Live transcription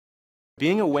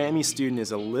Being a Wwami student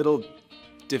is a little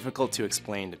difficult to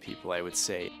explain to people, I would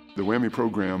say. The Wwami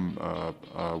program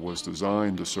was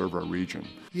designed to serve our region.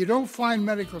 You don't find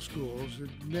medical schools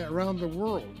around the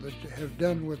world that have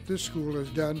done what this school has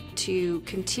done. To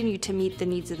continue to meet the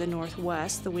needs of the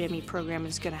Northwest, the Wwami program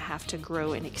is going to have to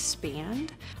grow and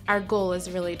expand. Our goal is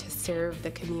really to serve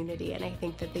the community, and I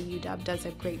think that the UW does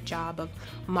a great job of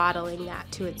modeling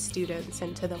that to its students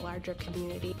and to the larger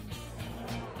community.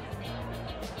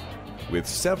 With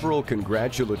several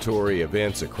congratulatory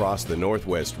events across the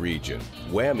Northwest region,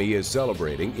 Wwami is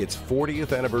celebrating its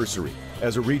 40th anniversary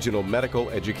as a regional medical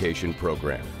education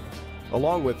program.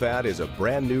 Along with that is a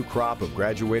brand new crop of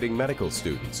graduating medical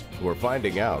students who are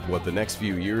finding out what the next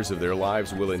few years of their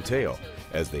lives will entail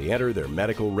as they enter their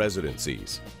medical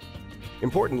residencies.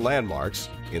 Important landmarks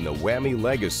in the Wwami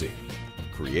legacy,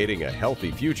 creating a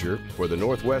healthy future for the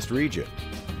Northwest region.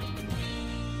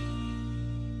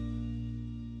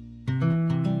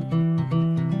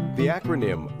 The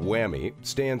acronym Wwami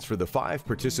stands for the 5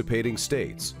 participating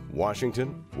states: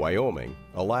 Washington, Wyoming,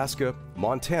 Alaska,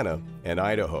 Montana, and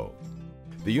Idaho.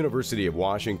 The University of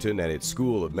Washington and its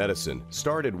School of Medicine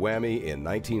started Wwami in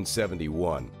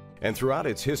 1971, and throughout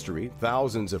its history,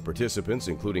 thousands of participants,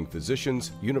 including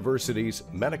physicians, universities,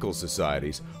 medical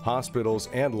societies, hospitals,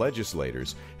 and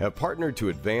legislators, have partnered to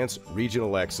advance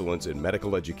regional excellence in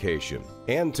medical education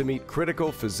and to meet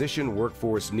critical physician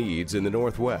workforce needs in the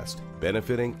Northwest,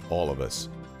 benefiting all of us.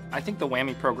 I think the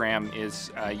Wwami program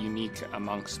is unique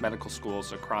amongst medical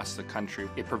schools across the country.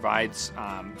 It provides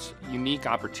unique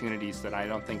opportunities that I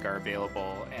don't think are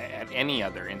available at any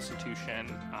other institution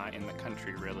in the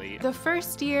country, really. The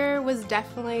first year was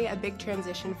definitely a big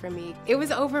transition for me. It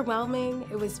was overwhelming,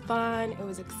 it was fun, it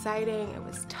was exciting, it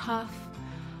was tough,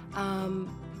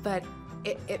 but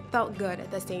it felt good at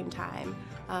the same time.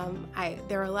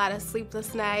 There were a lot of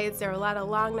sleepless nights, there were a lot of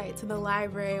long nights in the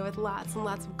library with lots and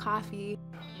lots of coffee.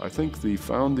 I think the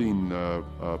founding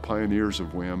pioneers of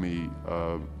Wwami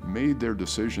made their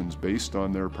decisions based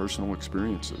on their personal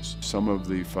experiences. Some of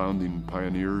the founding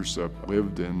pioneers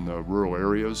lived in rural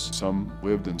areas, some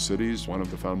lived in cities. One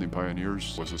of the founding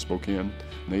pioneers was a Spokane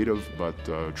native, but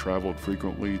traveled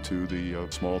frequently to the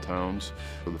small towns.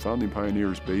 So the founding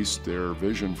pioneers based their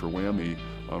vision for Wwami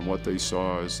on what they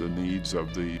saw as the needs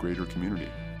of the greater community.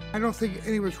 I don't think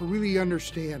any of us really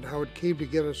understand how it came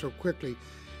together so quickly.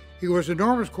 It was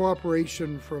enormous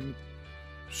cooperation from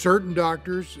certain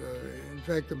doctors, in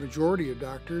fact the majority of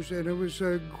doctors, and it was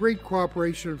a great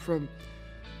cooperation from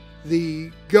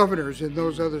the governors in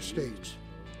those other states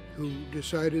who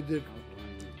decided that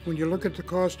when you look at the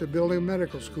cost of building a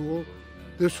medical school,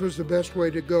 this was the best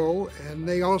way to go, and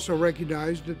they also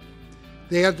recognized that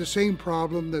they had the same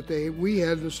problem that we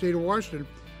had in the state of Washington.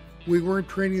 We weren't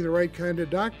training the right kind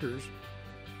of doctors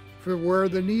for where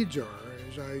the needs are.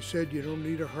 As I said, you don't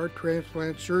need a heart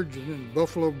transplant surgeon in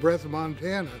Buffalo Breath,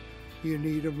 Montana. You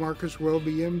need a Marcus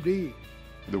Welby, MD.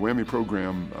 The Wwami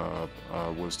program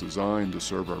was designed to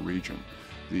serve our region.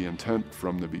 The intent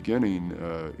from the beginning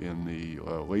in the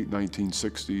late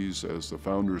 1960s, as the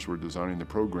founders were designing the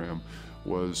program,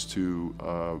 was to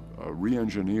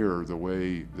re-engineer the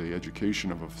way the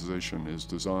education of a physician is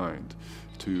designed,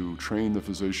 to train the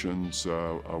physicians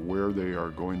where they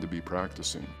are going to be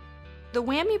practicing. The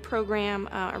Wwami program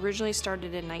originally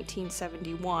started in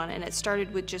 1971, and it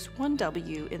started with just one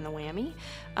W in the Wwami.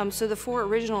 So the 4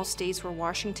 original states were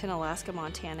Washington, Alaska,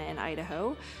 Montana, and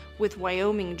Idaho, with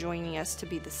Wyoming joining us to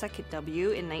be the second W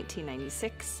in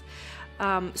 1996.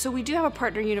 So we do have a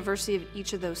partner university of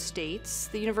each of those states.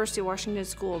 The University of Washington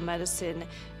School of Medicine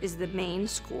is the main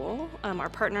school. Our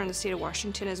partner in the state of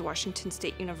Washington is Washington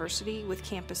State University, with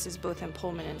campuses both in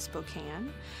Pullman and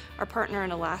Spokane. Our partner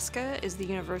in Alaska is the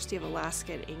University of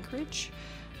Alaska at Anchorage.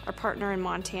 Our partner in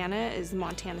Montana is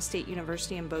Montana State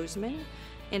University in Bozeman.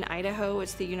 In Idaho,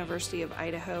 it's the University of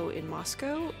Idaho in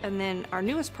Moscow. And then our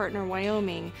newest partner,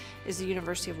 Wyoming, is the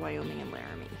University of Wyoming in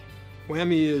Laramie.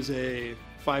 Wwami is a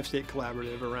 5-state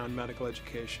collaborative around medical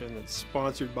education that's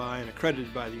sponsored by and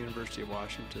accredited by the University of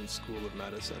Washington School of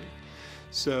Medicine.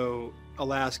 So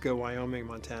Alaska, Wyoming,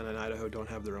 Montana, and Idaho don't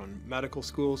have their own medical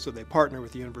schools, so they partner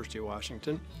with the University of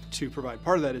Washington to provide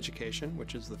part of that education,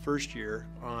 which is the first year,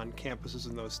 on campuses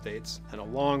in those states. And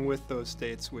along with those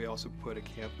states, we also put a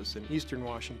campus in Eastern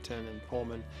Washington and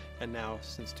Pullman, and now,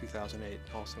 since 2008,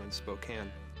 also in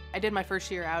Spokane. I did my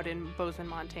first year out in Bozeman,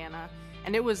 Montana,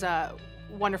 and it was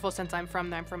wonderful since I'm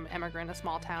from Emigrant, a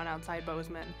small town outside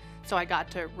Bozeman. So I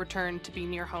got to return to be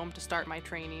near home to start my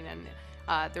training, and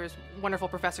there's wonderful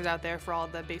professors out there for all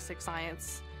the basic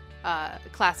science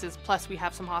classes, plus we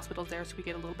have some hospitals there, so we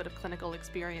get a little bit of clinical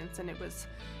experience. And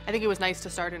I think it was nice to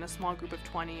start in a small group of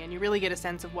 20, and you really get a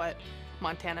sense of what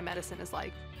Montana medicine is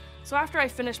like. So after I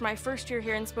finished my first year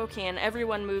here in Spokane,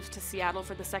 everyone moved to Seattle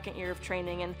for the second year of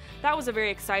training, and that was a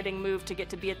very exciting move to get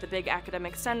to be at the big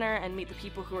academic center and meet the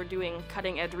people who are doing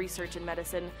cutting-edge research in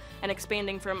medicine, and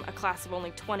expanding from a class of only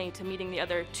 20 to meeting the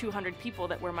other 200 people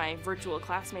that were my virtual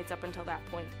classmates up until that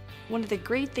point. One of the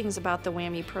great things about the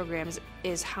Wwami programs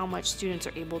is how much students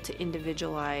are able to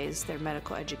individualize their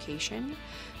medical education.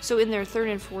 So in their third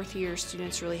and fourth year,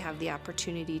 students really have the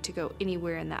opportunity to go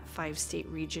anywhere in that 5-state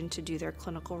region to do their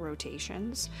clinical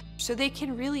rotations. So they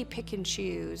can really pick and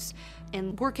choose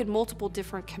and work in multiple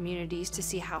different communities to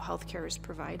see how healthcare is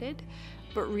provided,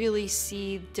 but really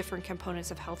see different components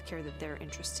of healthcare that they're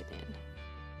interested in.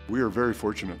 We are very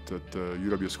fortunate that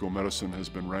UW School of Medicine has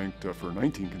been ranked for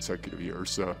 19 consecutive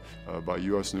years by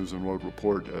U.S. News and World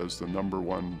Report as the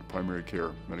 #1 primary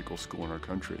care medical school in our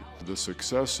country. The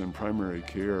success in primary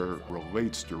care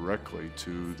relates directly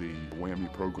to the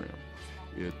Wwami program.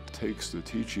 It takes the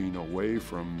teaching away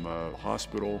from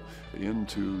hospital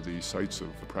into the sites of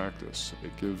practice.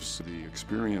 It gives the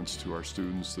experience to our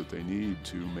students that they need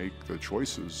to make the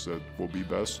choices that will be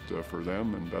best for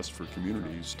them and best for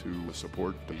communities to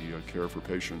support the care for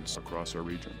patients across our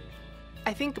region.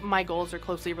 I think my goals are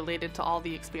closely related to all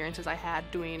the experiences I had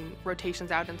doing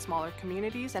rotations out in smaller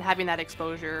communities, and having that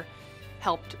exposure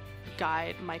helped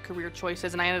guide my career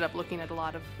choices, and I ended up looking at a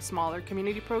lot of smaller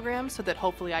community programs so that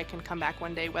hopefully I can come back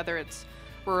one day, whether it's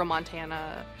rural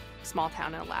Montana, small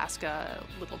town in Alaska,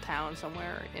 little town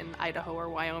somewhere in Idaho or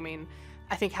Wyoming.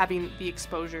 I think having the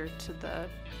exposure to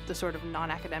the sort of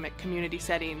non-academic community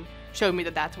setting showed me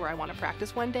that that's where I want to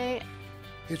practice one day.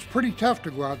 It's pretty tough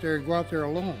to go out there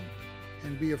alone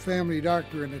and be a family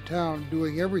doctor in a town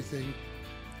doing everything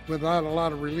without a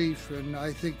lot of relief, and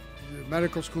I think the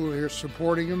medical school here is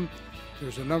supporting them.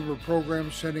 There's a number of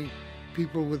programs sending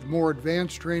people with more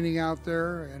advanced training out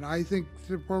there, and I think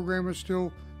the program is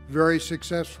still very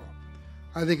successful.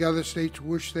 I think other states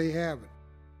wish they have it.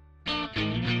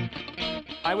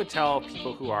 I would tell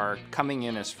people who are coming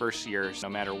in as first years, no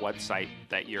matter what site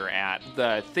that you're at,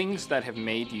 the things that have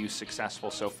made you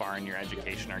successful so far in your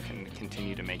education are going to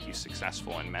continue to make you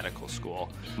successful in medical school.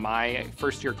 My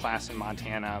first year class in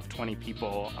Montana of 20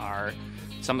 people are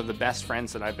some of the best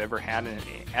friends that I've ever had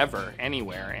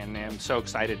anywhere, and I'm so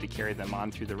excited to carry them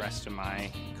on through the rest of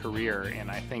my career. And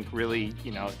I think really,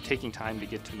 taking time to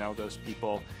get to know those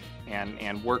people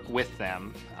and work with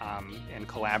them and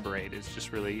collaborate is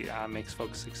just really makes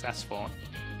folks successful.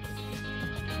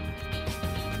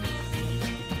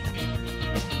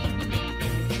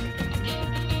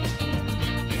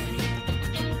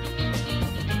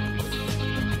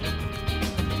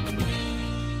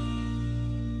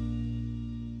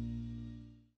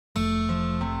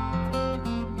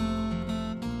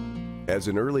 As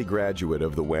an early graduate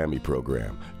of the Wwami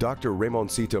program, Dr.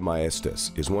 Ramoncita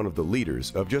Maestas is one of the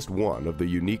leaders of just one of the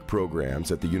unique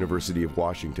programs at the University of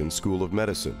Washington School of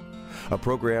Medicine, a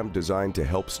program designed to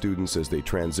help students as they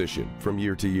transition from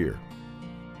year to year.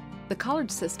 The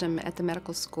college system at the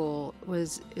medical school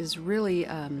is really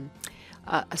a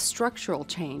structural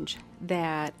change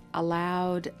that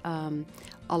allowed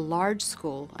a large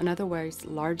school, in other words,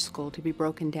 large school, to be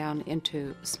broken down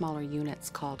into smaller units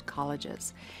called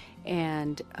colleges.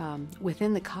 And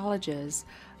within the colleges,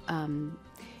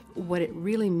 what it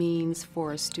really means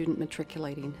for a student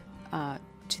matriculating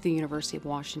to the University of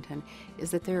Washington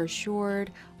is that they're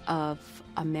assured of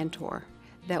a mentor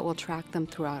that will track them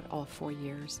throughout all 4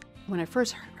 years. When I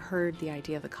first heard the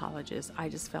idea of the colleges, I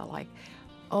just felt like,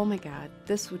 oh my God,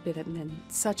 this would have been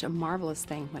such a marvelous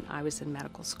thing when I was in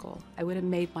medical school. I would have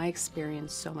made my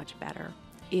experience so much better.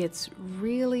 It's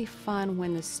really fun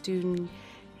when the student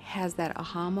has that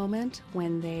aha moment,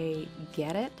 when they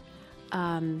get it,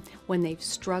 when they've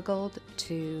struggled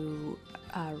to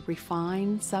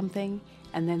refine something,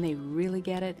 and then they really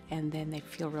get it, and then they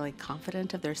feel really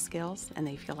confident of their skills, and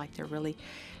they feel like they're really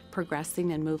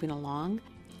progressing and moving along.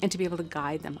 And to be able to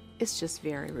guide them, it's just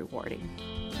very rewarding.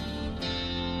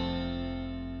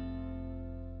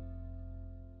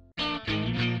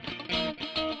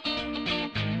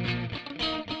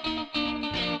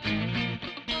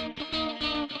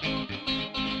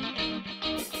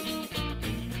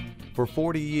 For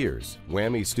 40 years,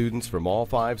 Wwami students from all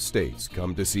 5 states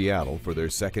come to Seattle for their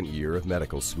second year of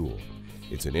medical school.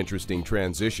 It's an interesting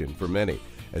transition for many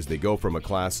as they go from a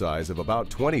class size of about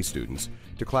 20 students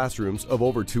to classrooms of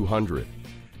over 200.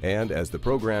 And as the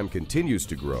program continues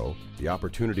to grow, the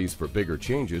opportunities for bigger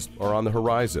changes are on the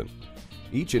horizon.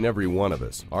 Each and every one of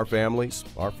us, our families,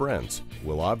 our friends,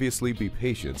 will obviously be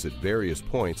patients at various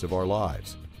points of our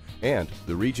lives. And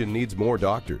the region needs more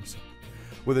doctors.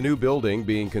 With a new building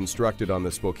being constructed on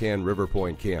the Spokane River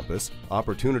Point campus,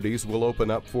 opportunities will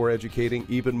open up for educating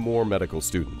even more medical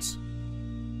students.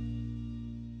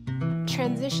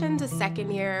 Transition to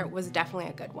second year was definitely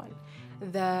a good one.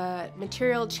 The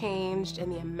material changed in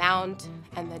the amount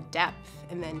and the depth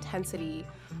and the intensity.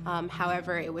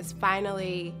 However, it was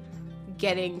finally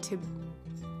getting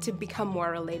to become more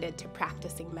related to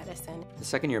practicing medicine. The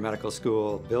second year medical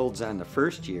school builds on the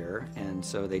first year, and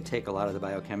so they take a lot of the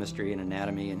biochemistry and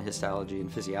anatomy and histology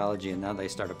and physiology, and now they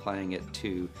start applying it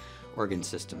to organ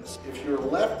systems. If your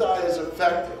left eye is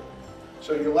affected,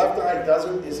 so your left eye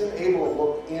isn't able to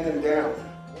look in and down.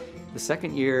 The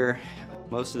second year,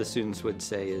 most of the students would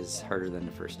say, is harder than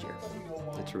the first year.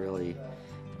 It's really,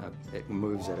 it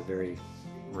moves at a very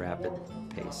rapid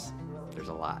pace. There's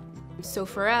a lot. So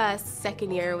for us,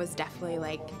 second year was definitely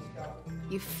like,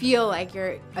 you feel like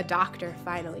you're a doctor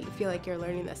finally. You feel like you're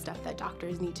learning the stuff that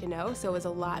doctors need to know. So it was a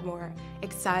lot more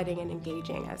exciting and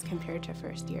engaging as compared to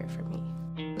first year for me.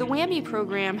 The Wwami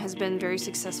program has been very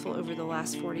successful over the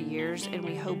last 40 years, and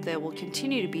we hope that it will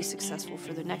continue to be successful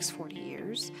for the next 40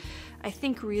 years. I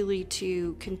think really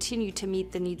to continue to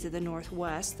meet the needs of the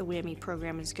Northwest, the Wwami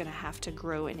program is going to have to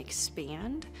grow and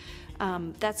expand.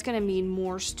 That's going to mean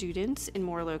more students in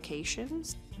more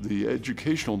locations. The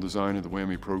educational design of the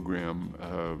Wwami program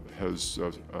has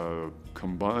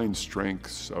combined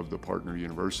strengths of the partner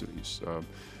universities.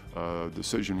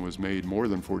 Decision was made more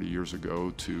than 40 years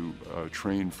ago to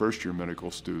train first-year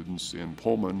medical students in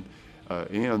Pullman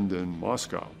and in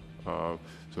Moscow. So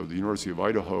the University of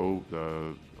Idaho,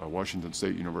 Washington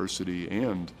State University,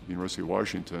 and the University of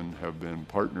Washington have been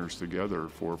partners together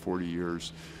for 40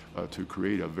 years to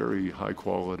create a very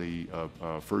high-quality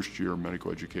first-year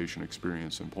medical education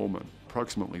experience in Pullman.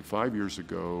 Approximately 5 years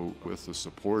ago, with the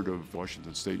support of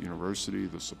Washington State University,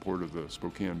 the support of the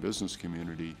Spokane business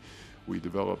community, we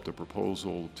developed a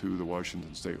proposal to the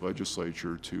Washington State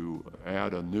Legislature to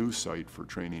add a new site for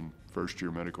training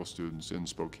first-year medical students in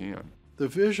Spokane. The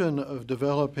vision of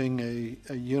developing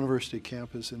a university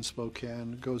campus in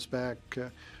Spokane goes back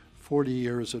 40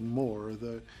 years and more.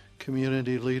 The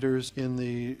community leaders in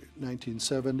the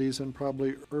 1970s and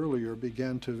probably earlier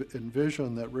began to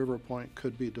envision that River Point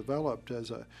could be developed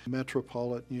as a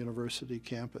metropolitan university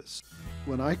campus.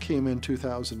 When I came in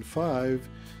 2005,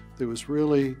 there was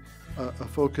really a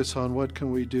focus on what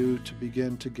can we do to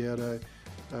begin to get a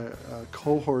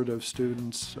cohort of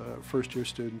students, first-year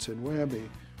students in Wwami.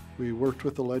 We worked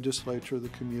with the legislature, the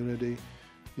community,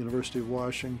 University of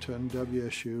Washington,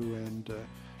 WSU, and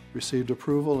received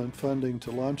approval and funding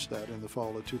to launch that in the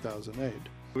fall of 2008.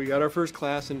 We got our first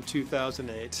class in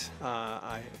 2008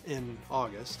 in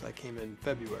August. I came in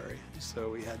February. So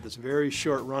we had this very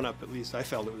short run-up, at least I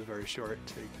felt it was very short,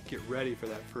 to get ready for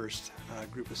that first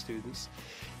group of students.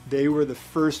 They were the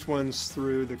first ones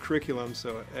through the curriculum,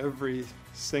 so every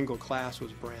single class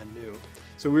was brand new.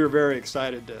 So we were very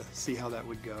excited to see how that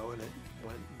would go, and it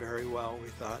went very well, we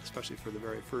thought, especially for the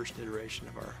very first iteration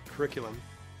of our curriculum.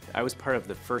 I was part of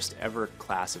the first ever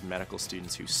class of medical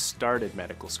students who started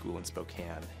medical school in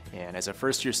Spokane. And as a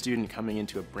first-year student coming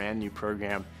into a brand new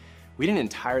program, we didn't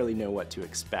entirely know what to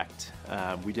expect.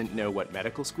 We didn't know what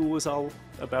medical school was all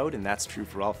about, and that's true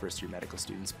for all first-year medical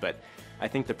students. But I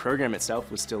think the program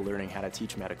itself was still learning how to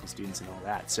teach medical students and all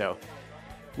that. So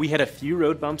we had a few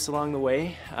road bumps along the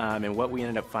way, and what we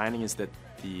ended up finding is that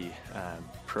the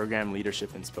program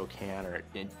leadership in Spokane are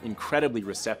incredibly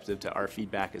receptive to our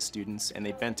feedback as students, and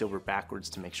they bent over backwards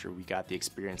to make sure we got the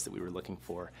experience that we were looking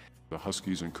for. The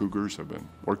Huskies and Cougars have been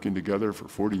working together for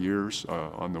 40 years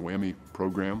on the Wwami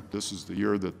program. This is the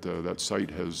year that that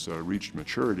site has reached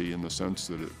maturity, in the sense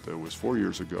that it was 4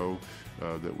 years ago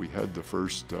that we had the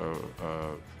first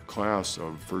class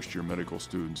of first-year medical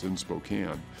students in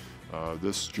Spokane.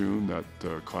 This June, that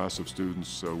class of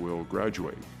students will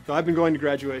graduate. So I've been going to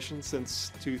graduation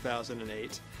since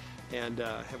 2008 and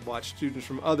have watched students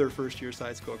from other first-year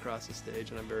sites go across the stage,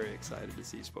 and I'm very excited to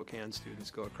see Spokane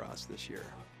students go across this year.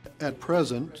 At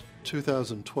present,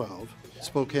 2012,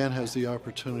 Spokane has the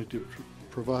opportunity to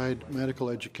provide medical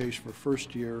education for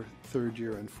first year, third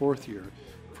year, and fourth year.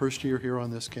 First year here on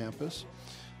this campus,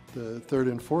 the third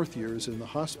and fourth years in the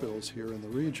hospitals here in the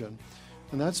region.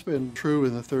 And that's been true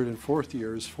in the third and fourth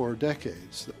years for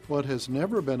decades. What has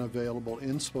never been available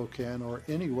in Spokane or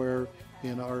anywhere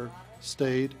in our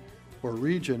state or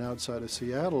region outside of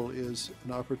Seattle is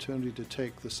an opportunity to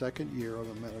take the second year of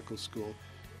a medical school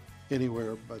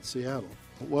anywhere but Seattle.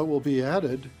 What will be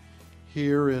added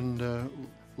here in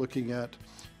looking at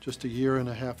just a year and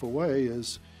a half away,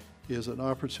 is an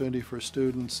opportunity for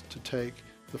students to take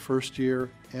the first year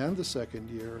and the second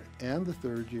year and the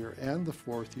third year and the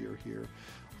fourth year here,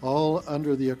 all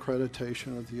under the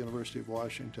accreditation of the University of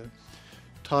Washington,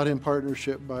 taught in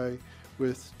partnership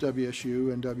with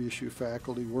WSU and WSU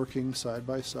faculty, working side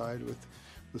by side with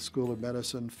the School of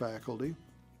Medicine faculty.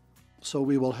 So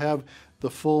we will have the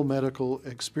full medical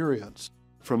experience.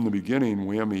 From the beginning,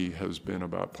 Wwami has been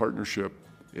about partnership.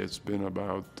 It's been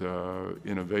about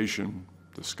innovation,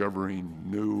 discovering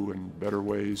new and better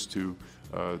ways to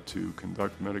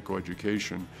conduct medical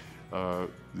education.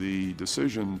 The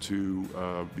decision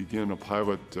to begin a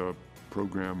pilot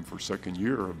program for second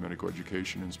year of medical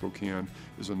education in Spokane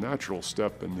is a natural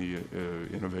step in the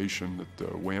innovation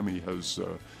that Wwami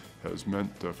has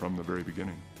meant from the very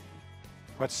beginning.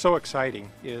 What's so exciting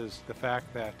is the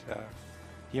fact that the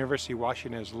University of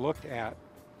Washington has looked at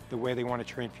the way they want to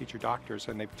train future doctors,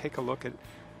 and they've taken a look at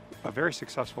a very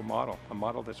successful model, a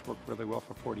model that's worked really well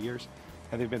for 40 years,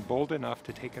 and they've been bold enough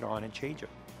to take it on and change it,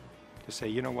 to say,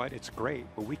 you know what, it's great,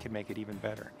 but we can make it even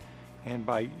better. And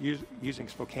by using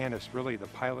Spokane as really the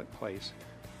pilot place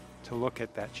to look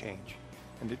at that change.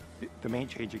 And the main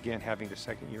change, again, having the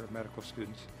second year of medical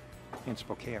students in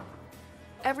Spokane.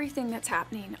 Everything that's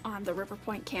happening on the River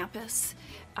Point campus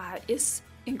is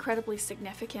incredibly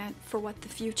significant for what the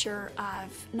future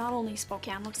of not only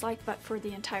Spokane looks like, but for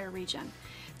the entire region.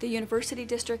 The University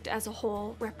District as a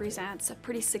whole represents a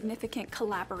pretty significant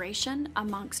collaboration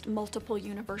amongst multiple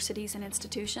universities and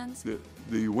institutions. The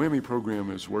Wwami program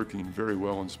is working very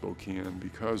well in Spokane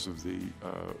because of the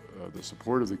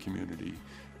support of the community,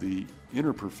 the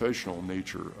interprofessional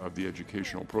nature of the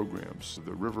educational programs.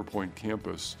 The River Point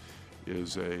campus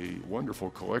is a wonderful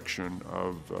collection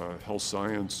of health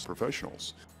science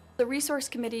professionals. The resource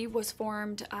committee was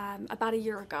formed about a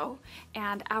year ago,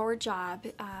 and our job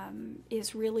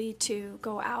is really to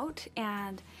go out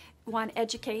and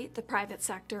educate the private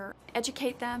sector,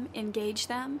 educate them, engage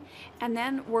them, and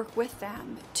then work with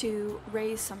them to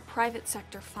raise some private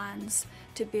sector funds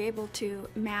to be able to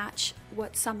match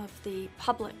what some of the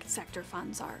public sector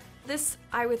funds are. This,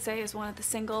 I would say, is one of the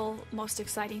single most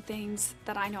exciting things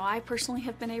that I know I personally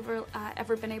have been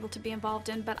ever been able to be involved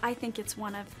in, but I think it's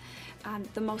one of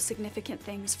the most significant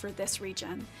things for this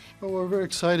region. Well, we're very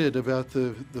excited about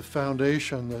the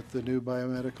foundation that the new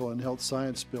biomedical and health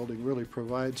science building really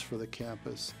provides for the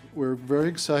campus. We're very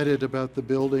excited about the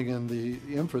building and the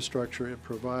infrastructure it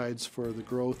provides for the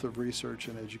growth of research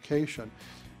and education.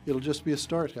 It'll just be a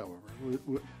start,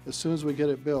 however. As soon as we get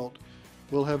it built,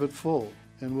 we'll have it full,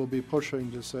 and we'll be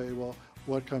pushing to say, well,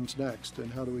 what comes next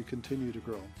and how do we continue to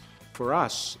grow? For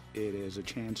us, it is a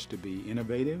chance to be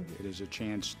innovative. It is a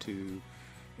chance to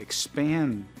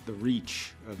expand the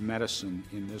reach of medicine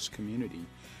in this community.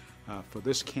 For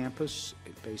this campus,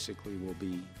 it basically will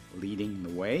be leading the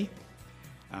way.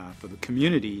 For the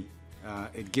community,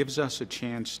 it gives us a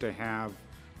chance to have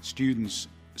students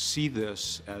see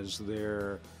this as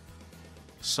their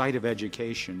site of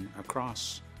education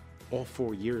across all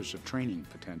 4 years of training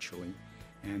potentially,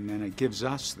 and then it gives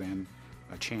us then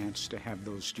a chance to have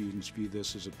those students view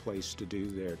this as a place to do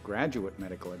their graduate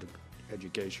medical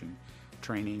education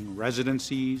training,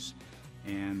 residencies,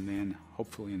 and then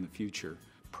hopefully in the future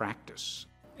practice.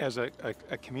 As a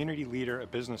community leader, a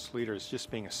business leader, is just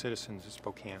being a citizen of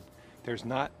Spokane. There's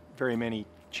not very many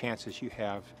chances you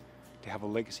have to have a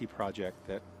legacy project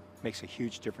that makes a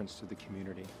huge difference to the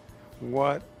community.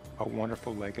 What a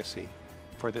wonderful legacy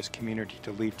for this community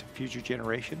to leave to future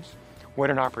generations. What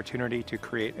an opportunity to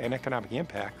create an economic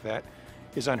impact that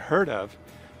is unheard of,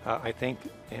 I think,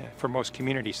 for most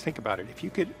communities. Think about it. If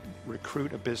you could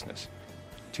recruit a business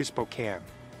to Spokane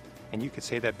and you could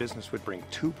say that business would bring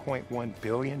 $2.1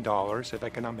 billion of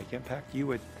economic impact, you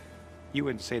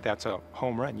wouldn't say that's a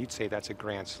home run. You'd say that's a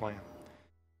grand slam.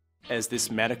 As this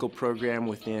medical program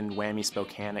within Wwami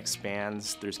Spokane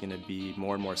expands, there's going to be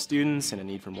more and more students and a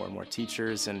need for more and more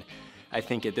teachers. And I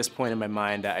think at this point in my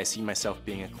mind, I see myself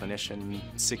being a clinician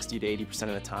 60 to 80%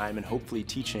 of the time, and hopefully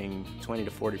teaching 20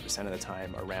 to 40% of the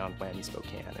time around Wwami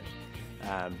Spokane.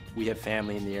 And, we have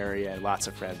family in the area and lots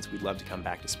of friends. We'd love to come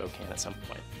back to Spokane at some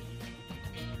point.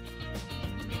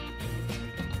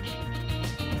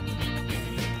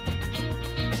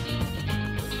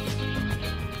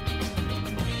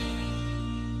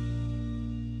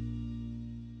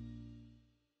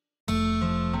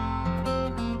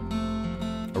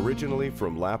 Originally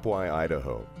from Lapwai,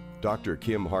 Idaho, Dr.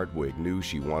 Kim Hartwig knew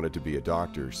she wanted to be a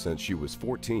doctor since she was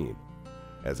 14.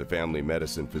 As a family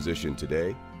medicine physician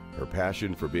today, her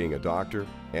passion for being a doctor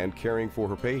and caring for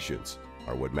her patients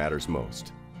are what matters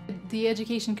most. The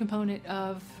education component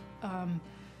of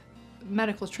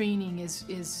medical training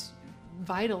is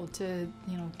vital to,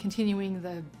 you know, continuing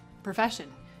the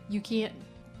profession. You can't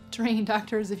train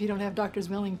doctors if you don't have doctors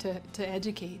willing to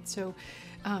educate. So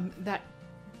that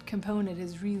component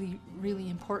is really, really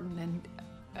important. And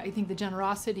I think the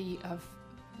generosity of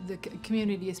the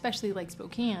community, especially like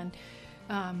Spokane,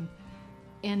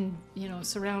 and, you know,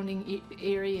 surrounding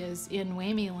areas in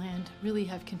Wwami land really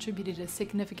have contributed a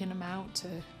significant amount to,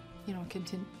 you know,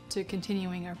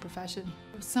 continuing our profession.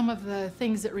 Some of the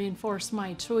things that reinforce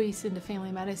my choice into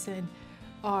family medicine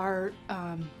are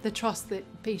the trust that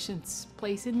patients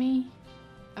place in me.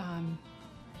 I'm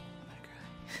gonna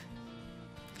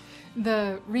cry.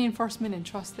 The reinforcement and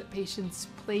trust that patients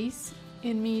place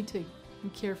in me to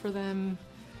care for them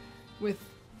with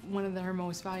one of their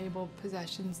most valuable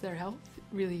possessions, their health,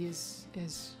 really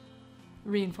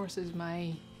reinforces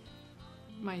my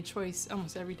choice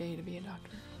almost every day to be a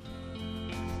doctor.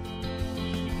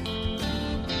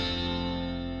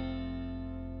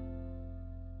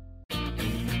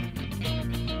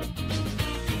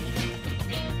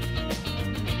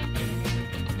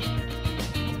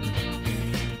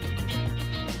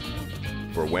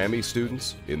 For Wwami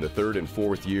students, in the 3rd and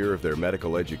 4th year of their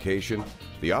medical education,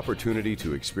 the opportunity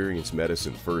to experience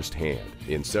medicine firsthand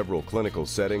in several clinical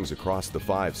settings across the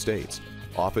 5 states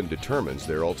often determines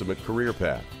their ultimate career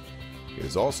path. It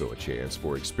is also a chance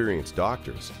for experienced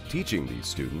doctors teaching these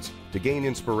students to gain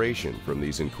inspiration from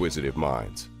these inquisitive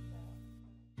minds.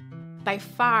 By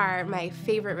far, my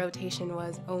favorite rotation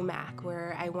was OMAC,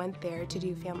 where I went there to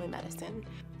do family medicine.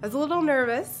 I was a little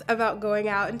nervous about going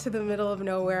out into the middle of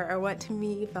nowhere, or what to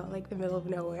me felt like the middle of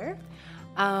nowhere.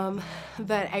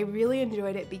 But I really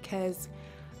enjoyed it because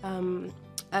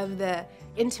of the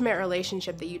intimate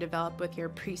relationship that you develop with your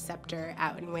preceptor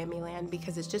out in Wwami land,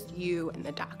 because it's just you and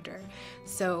the doctor.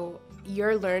 So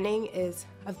your learning is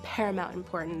of paramount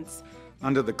importance.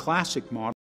 Under the classic model,